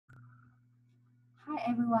Hi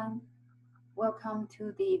everyone, welcome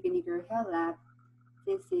to the Vinegar Hair Lab.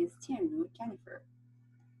 This is Tianru Jennifer.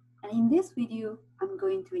 And in this video, I'm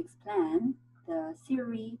going to explain the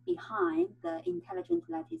theory behind the intelligent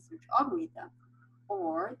lattice search algorithm,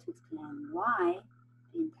 or to explain why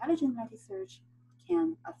the intelligent lattice search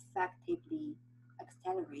can effectively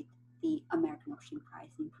accelerate the American option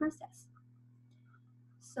pricing process.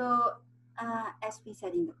 So, as we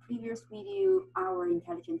said in the previous video, our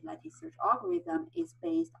intelligent lattice search algorithm is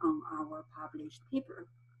based on our published paper.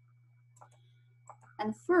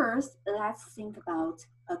 And first, let's think about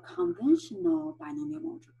a conventional binomial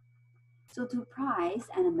module. So to price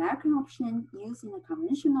an American option using a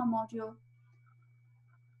conventional module,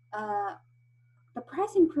 the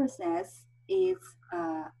pricing process is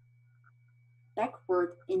a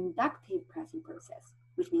backward inductive pricing process,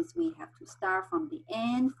 which means we have to start from the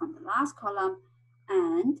end, from the last column,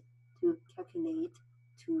 and to calculate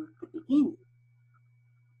to the beginning.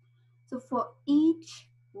 So for each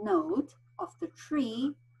node of the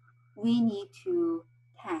tree, we need to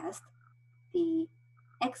test the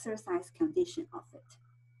exercise condition of it,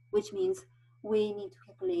 which means we need to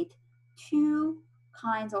calculate two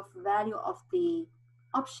kinds of value of the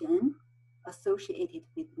option associated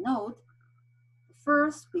with the node. The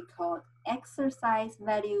first we call exercise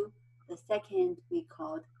value, the second we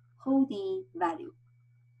call holding value.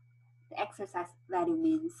 The exercise value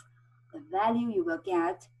means the value you will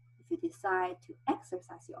get if you decide to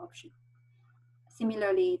exercise your option.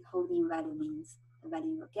 Similarly, holding value means the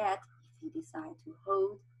value you will get if you decide to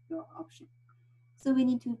hold your option. So we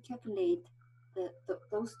need to calculate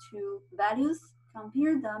those two values,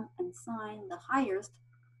 compare them, and assign the highest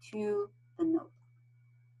to the node.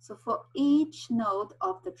 So for each node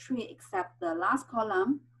of the tree except the last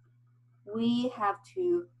column, we have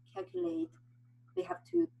to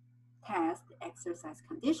test the exercise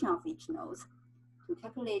condition of each node to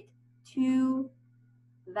calculate two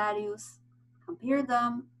values, compare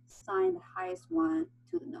them, assign the highest one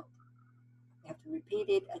to the node. We have to repeat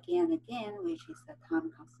it again and again, which is a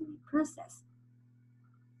time-consuming process.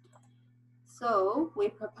 So we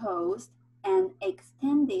proposed an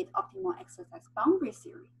extended optimal exercise boundary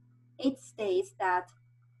theory. It states that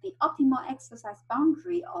the optimal exercise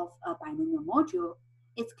boundary of a binomial module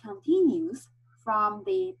is continuous from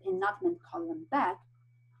the penultimate column back.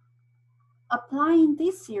 Applying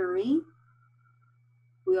this theory,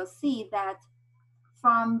 we'll see that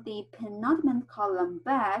from the penultimate column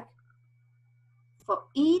back, for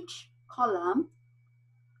each column,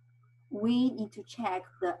 we need to check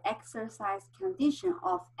the exercise condition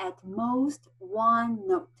of at most one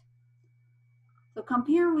node. So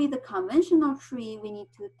compare with the conventional tree, we need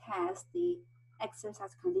to test the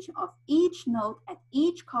exercise condition of each node at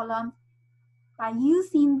each column. By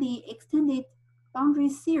using the extended boundary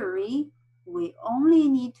theory, we only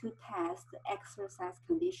need to test the exercise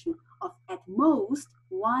condition of at most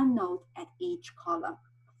one node at each column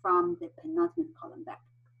from the penultimate column back.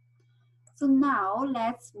 So now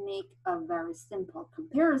let's make a very simple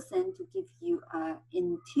comparison to give you an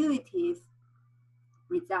intuitive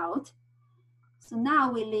result. So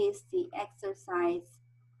now we list the exercise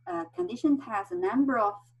condition tests, the number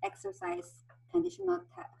of exercise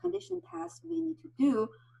condition tests we need to do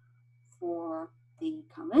for the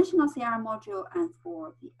conventional CR module and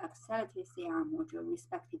for the accelerated CR module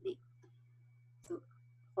respectively. So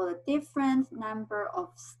for the different number of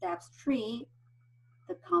steps tree,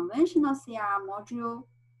 the conventional CR module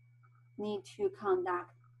need to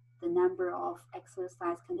conduct the number of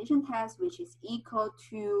exercise condition tests, which is equal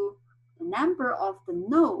to the number of the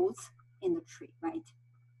nodes in the tree, right?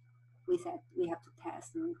 We said we have to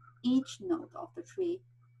test each node of the tree.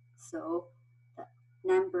 So the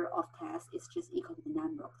number of tests is just equal to the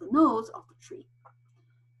number of the nodes of the tree.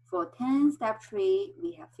 For 10-step tree,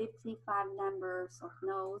 we have 55 numbers of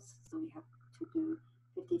nodes, so we have to do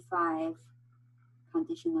 55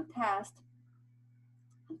 conditional tests.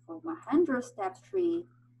 And for 100-step tree,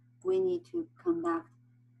 we need to conduct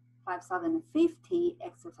 5,050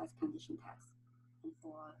 exercise condition tests. And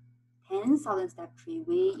for 10,000-step tree,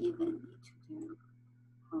 we even need to do,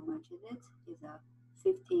 how much is it? It's a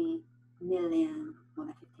 50 million, more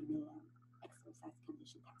than 50 million exercise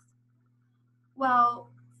condition tests.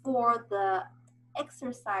 Well, for the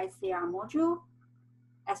exercise CR module,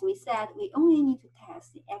 as we said, we only need to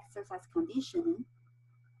test the exercise condition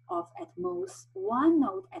of at most one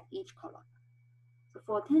node at each column. So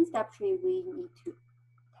for 10-step tree, we need to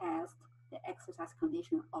test the exercise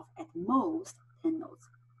condition of at most 10 nodes.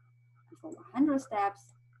 And for 100 steps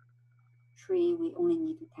tree, we only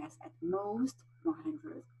need to test at most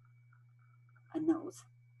 100 nodes,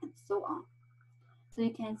 and so on. So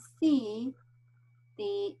you can see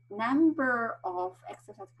the number of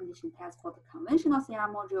exercise condition tests for the conventional CR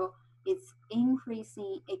module is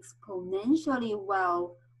increasing exponentially,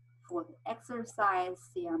 while for the exercise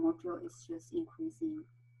CR module is just increasing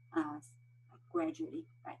gradually,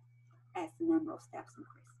 right, as the number of steps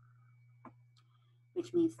increase,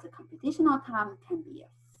 which means the computational time can be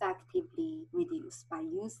effectively reduced by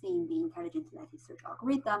using the intelligent lattice search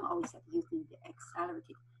algorithm, or instead using the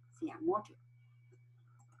accelerated CR module.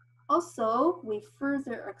 Also, we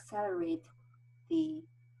further accelerate the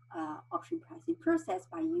option pricing process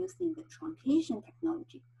by using the truncation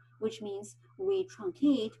technology, which means we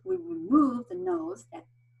remove the nodes that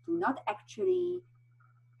do not actually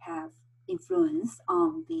have influence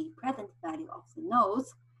on the present value of the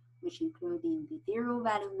nodes, which including the zero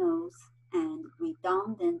value nodes and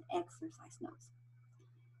redundant exercise nodes.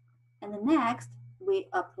 And the next, we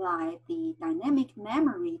apply the dynamic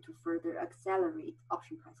memory to further accelerate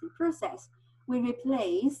option pricing process. We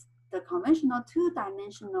replace the conventional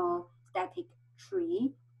two-dimensional static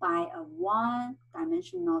tree by a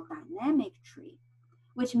one-dimensional dynamic tree,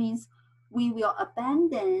 which means we will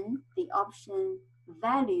abandon the option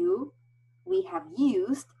value we have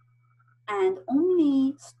used and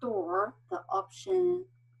only store the option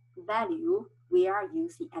value we are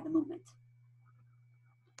using at the moment.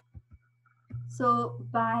 So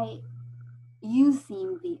by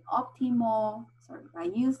using the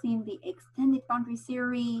extended boundary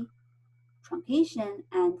theory, truncation,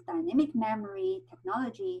 and dynamic memory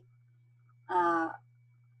technology,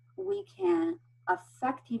 we can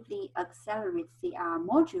effectively accelerate CR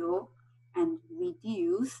module and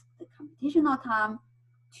reduce the computational time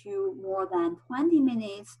to more than 20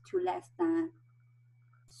 minutes to less than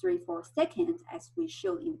 3-4 seconds, as we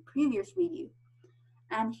showed in the previous video.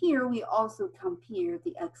 And here we also compare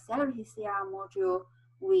the accelerated CR module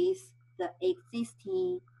with the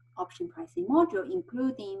existing option pricing module,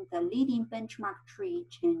 including the leading benchmark tree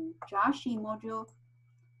Chen-Joshi module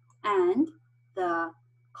and the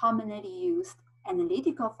commonly used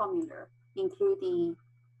analytical formula, including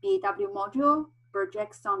BAW module,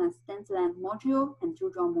 Berg-Jackson and Stensland module, and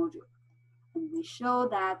Zhuzhuang module. And we show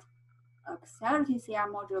that accelerated CR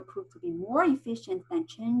module proved to be more efficient than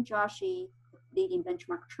Chen-Joshi leading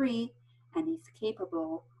benchmark tree and is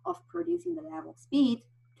capable of producing the level of speed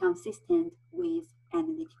consistent with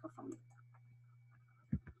analytical formula.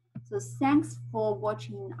 So thanks for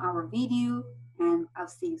watching our video, and I'll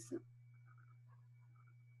see you soon.